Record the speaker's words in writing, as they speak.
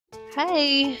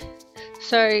Hey!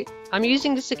 So I'm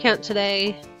using this account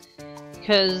today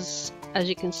because, as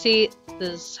you can see,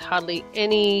 there's hardly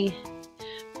any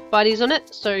buddies on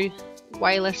it, so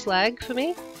way less lag for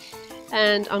me.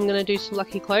 And I'm going to do some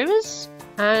lucky clovers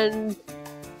and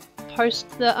post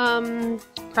the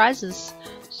prizes.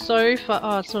 So far,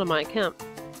 oh, it's not on my account.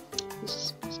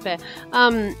 This is fair.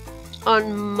 On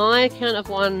my account, I've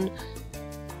won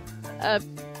a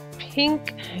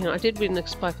pink. Hang on, I did win a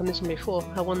spike on this one before.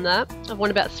 I won that. I've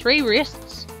won about 3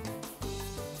 wrists,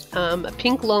 a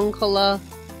pink long collar,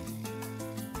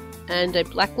 and a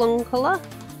black long collar.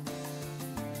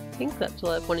 I think that's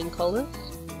all I've won in collars,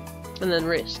 and then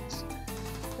wrists.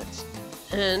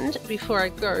 And before I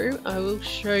go, I will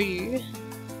show you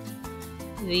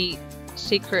the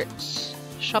secret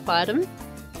shop item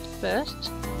first,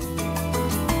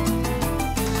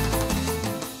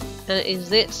 and it is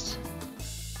this.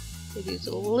 It is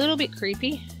a little bit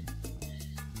creepy,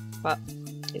 but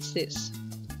it's this.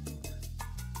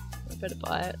 I better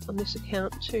buy it on this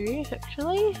account too,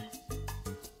 actually.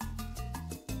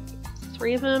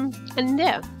 3 of them, and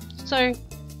yeah, so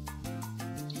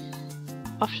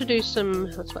off to do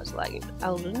some, that's why it's lagging,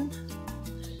 Alden.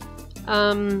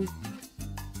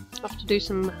 Off to do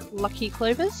some lucky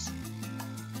clovers.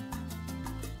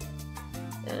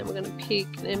 And we're going to pick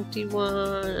an empty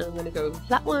one, and I'm going to go with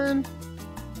that one.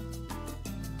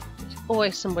 There's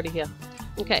always somebody here.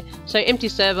 Okay, so empty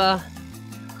server,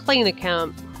 clean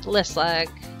account, less lag.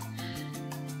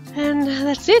 And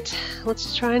that's it.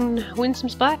 Let's try and win some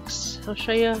spikes. I'll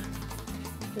show you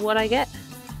what I get.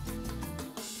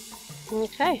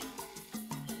 Okay,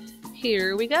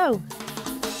 here we go.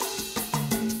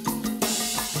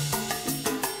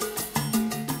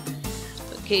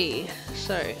 Okay,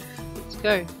 so let's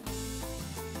go.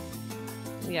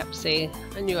 Yep, see,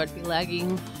 I knew I'd be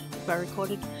lagging if I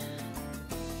recorded.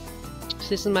 So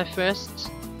this is my first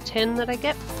 10 that I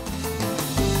get.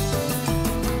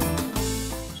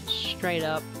 Just straight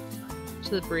up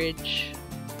to the bridge,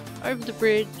 over the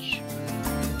bridge.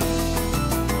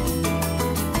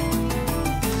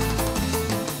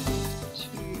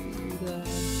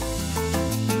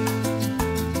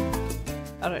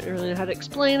 I don't really know how to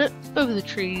explain it. Over the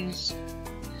trees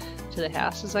to the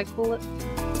house, as I call it.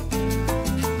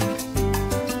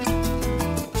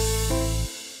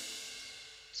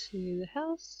 To the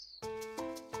house.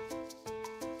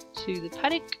 To the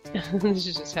paddock. This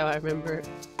is just how I remember it.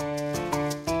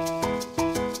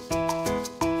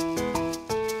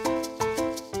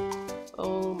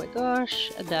 Oh my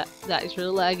gosh, and that is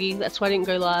really laggy. That's why I didn't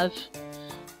go live.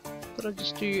 But I'll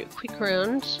just do a quick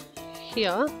round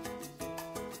here.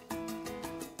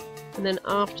 And then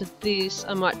after this,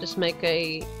 I might just make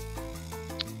a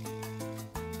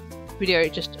video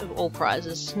just of all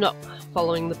prizes, not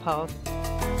following the path.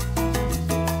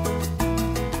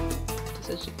 Because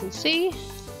as you can see,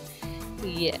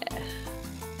 yeah,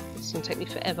 it's going to take me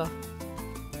forever.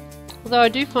 Although I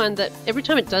do find that every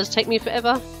time it does take me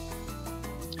forever,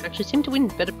 I actually seem to win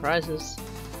better prizes.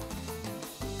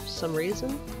 For some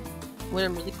reason. When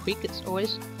I'm really quick, it's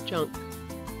always junk.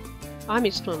 I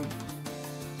missed one.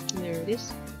 There it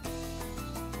is.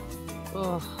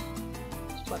 Oh,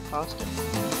 just fly past it.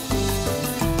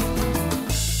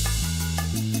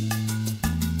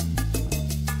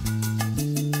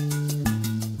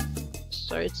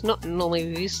 So it's not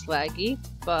normally this laggy,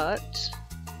 but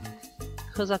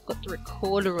because I've got the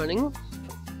recorder running,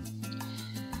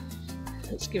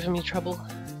 it's giving me trouble.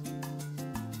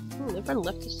 Oh, everyone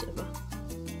left the server.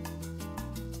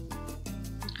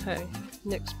 Okay,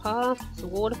 next path, the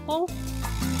waterfall.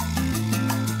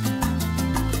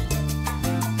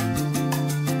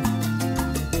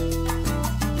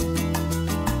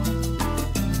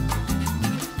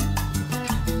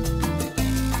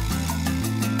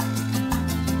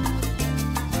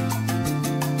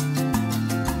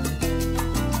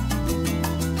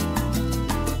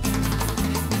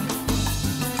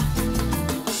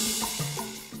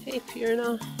 Hey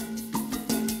Fiona.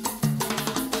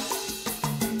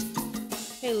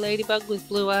 Hey ladybug with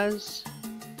blue eyes.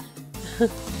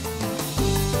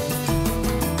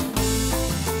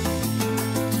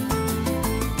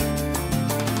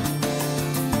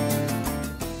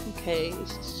 Okay,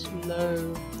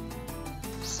 slow.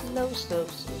 Slow, slow,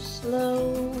 so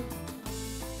slow.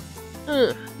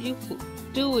 You can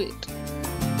do it.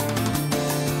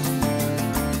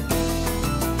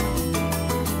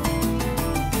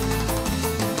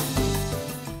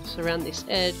 So around this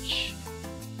edge.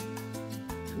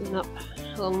 And then up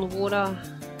along the water,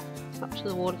 up to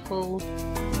the waterfall.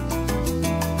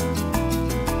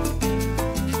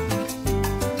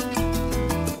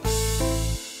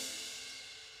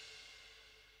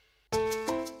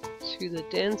 to the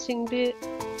dancing bit.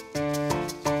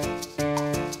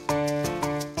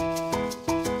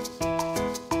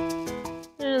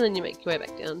 And then you make your way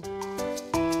back down.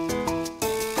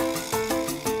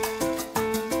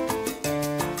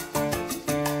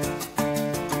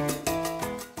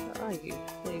 Where are you?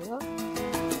 There you are.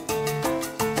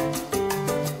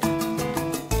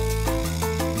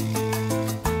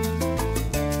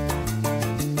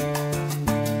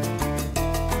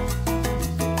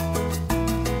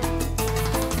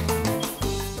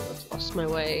 I've lost my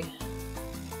way.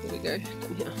 Here we go,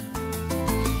 down here.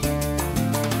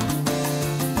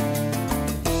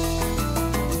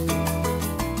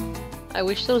 I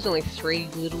wish there was only 3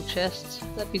 little chests.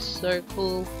 That'd be so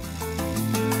cool.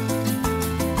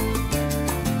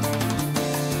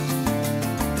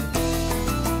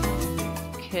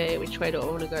 Okay, which way do I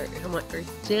want to go? I might go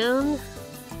down.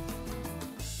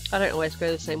 I don't always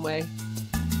go the same way.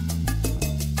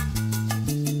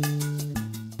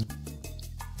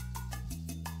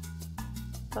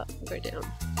 But I'll go down.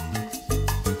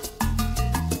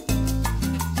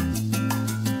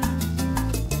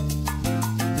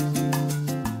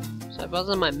 If I was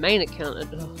on my main account, I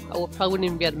probably wouldn't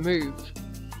even be able to move.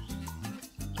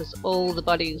 Because all the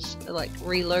buddies are like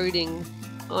reloading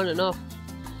on and off.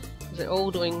 They're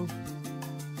all doing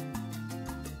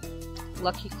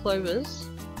lucky clovers.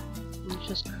 It's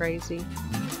just crazy.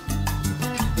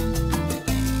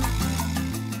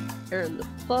 Here in the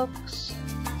box.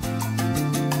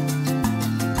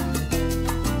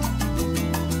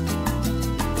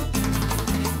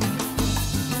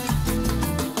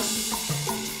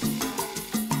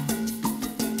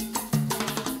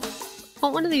 I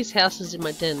want one of these houses in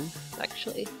my den,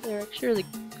 actually. They're actually really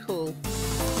cool.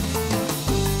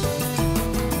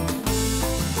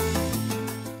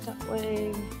 That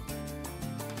way.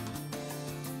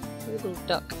 A little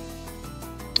duck.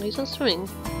 Oh, he's not swimming.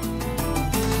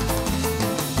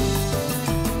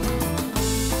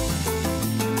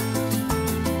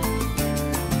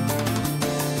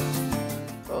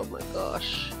 Oh my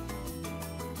gosh.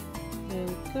 There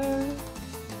we go.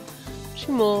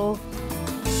 2 more.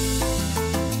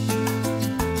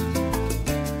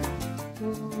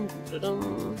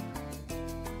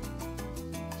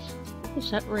 What's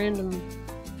that random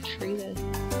tree there?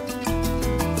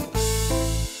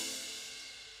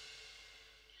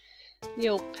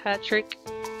 Yo, Patrick.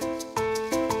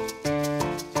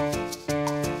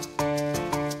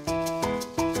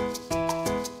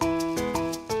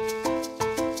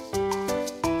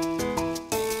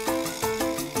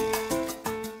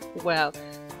 Wow,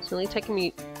 it's only taken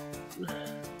me...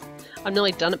 I've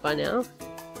nearly done it by now.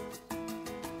 I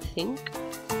think.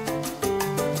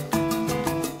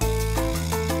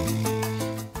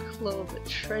 Clover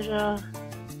treasure.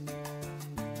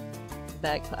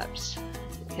 Bagpipes.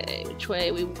 Okay, which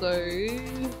way we will go?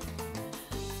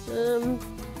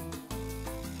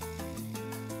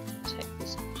 Take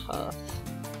this path.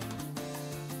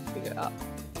 We go up.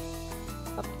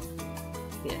 Up.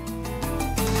 Yeah.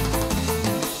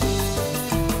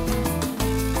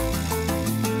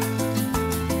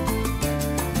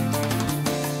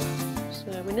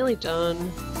 We're nearly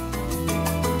done.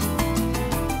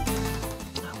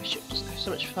 Oh, we should just go so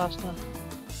much faster.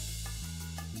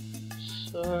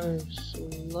 So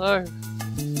slow.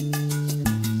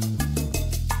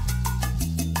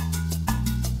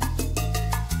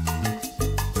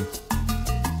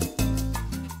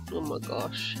 Oh my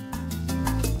gosh.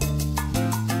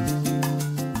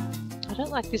 I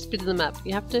don't like this bit of the map.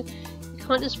 You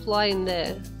can't just fly in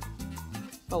there.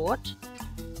 Oh, what?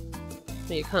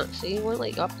 No, you can't see, it won't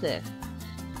let you up there. You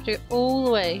have to go all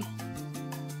the way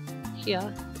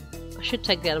here. I should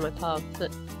take that out of my path,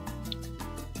 but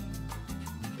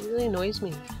it really annoys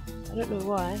me. I don't know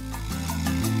why.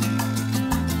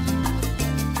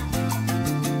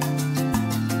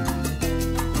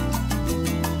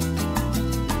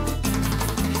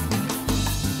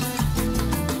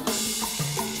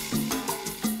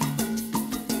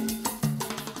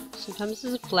 Sometimes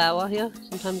there's a flower here,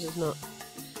 sometimes there's not.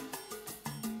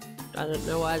 I don't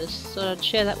know why, I just thought I'd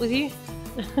share that with you.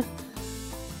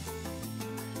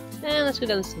 And let's go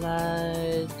down the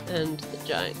slide and the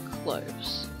giant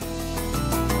cloves.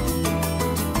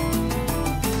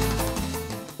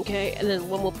 Okay, and then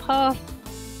one more path.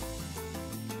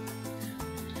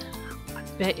 I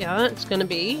bet ya it's gonna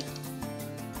be...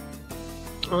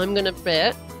 I'm gonna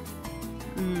bet...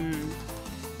 an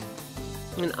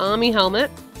army helmet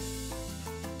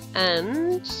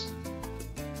and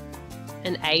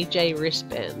an AJ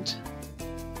wristband. I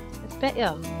bet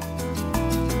ya.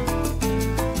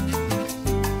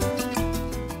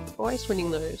 Always winning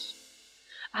those.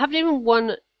 I haven't even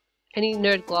won any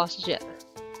nerd glasses yet.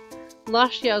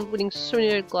 Last year I was winning so many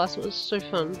nerd glasses, it was so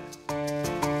fun.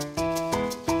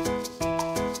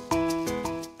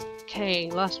 Okay,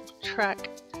 last track.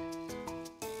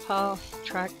 Path,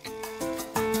 track.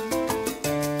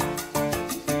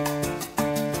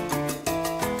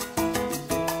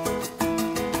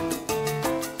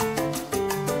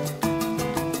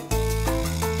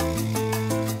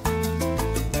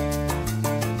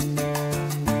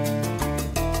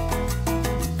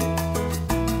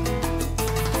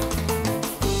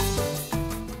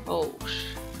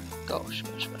 Gosh.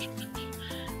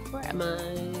 Where am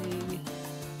I?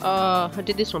 Oh, I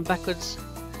did this one backwards.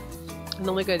 I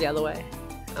normally go the other way.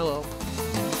 Oh well.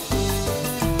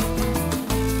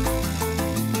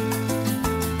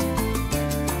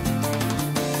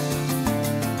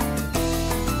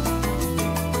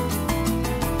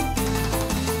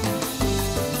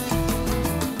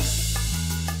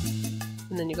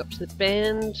 And then you go up to the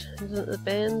band. Isn't it the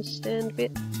bandstand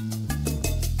bit?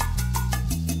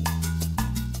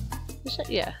 Is that?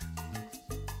 Yeah.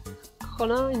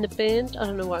 Connor in the band. I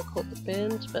don't know why I call it the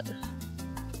band, but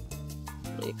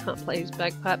you can't play his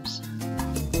bagpipes.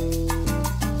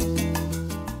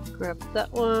 Grab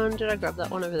that one. Did I grab that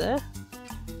one over there?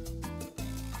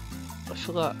 I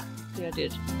forgot. Yeah, I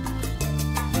did.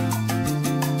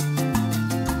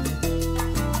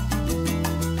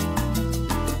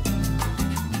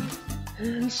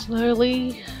 And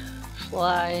slowly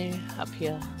fly up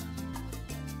here.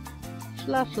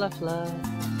 Fly, fly, fly.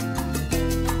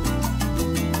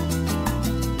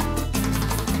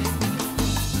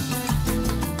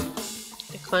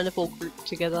 They're kind of all grouped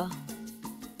together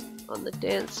on the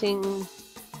dancing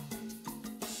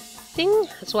thing.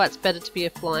 That's why it's better to be a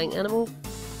flying animal.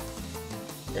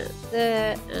 And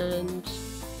there, and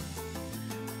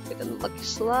get a lucky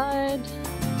slide.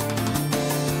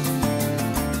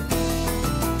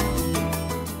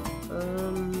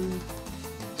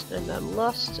 And I'm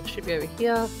lost. It should be over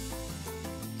here.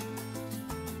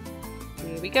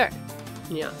 Here we go.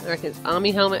 Yeah, I reckon it's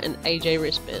army helmet and AJ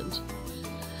wristband.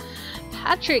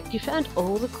 Patrick, you found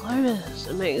all the clovers.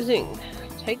 Amazing.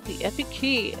 Take the epic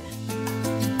key.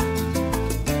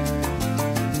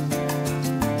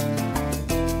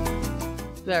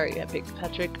 Very epic,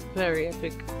 Patrick. Very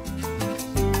epic.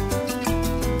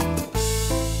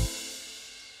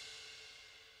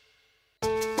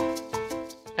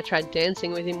 I tried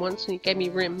dancing with him once and he gave me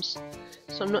rims,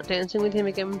 so I'm not dancing with him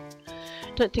again.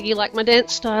 Don't think he liked my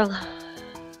dance style.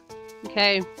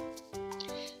 Okay,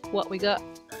 what we got?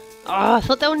 Oh, I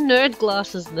thought they were nerd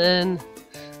glasses then.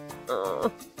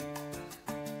 Oh,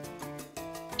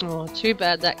 too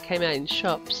bad that came out in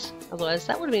shops. Otherwise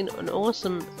that would have been an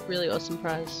awesome, really awesome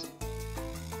prize.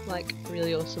 Like,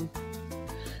 really awesome.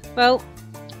 Well,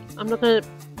 I'm not going to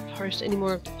post any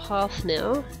more of the path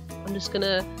now. I'm just going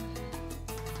to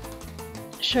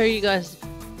show you guys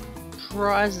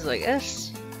prizes, I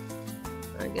guess.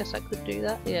 I guess I could do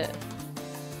that, yeah.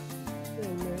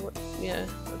 Yeah,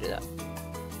 I'll do that.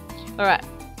 Alright.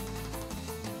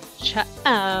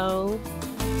 Ciao!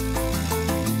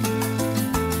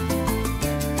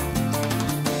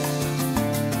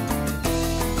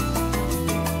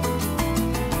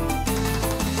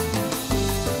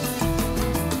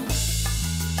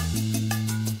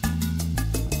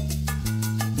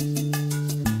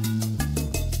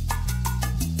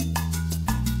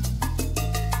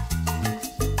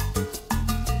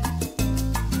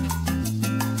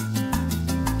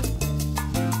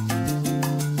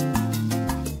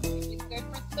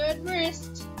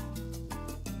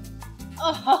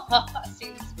 Oh, I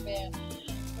see the spare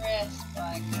breast,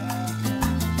 my God.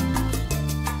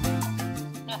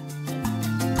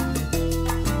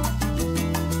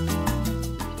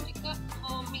 Pick up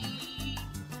for me.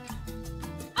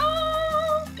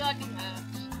 Oh, gardening hat.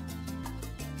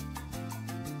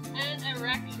 And a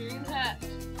raccoon hat.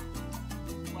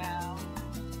 Wow.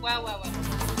 Wow, wow,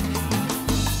 wow.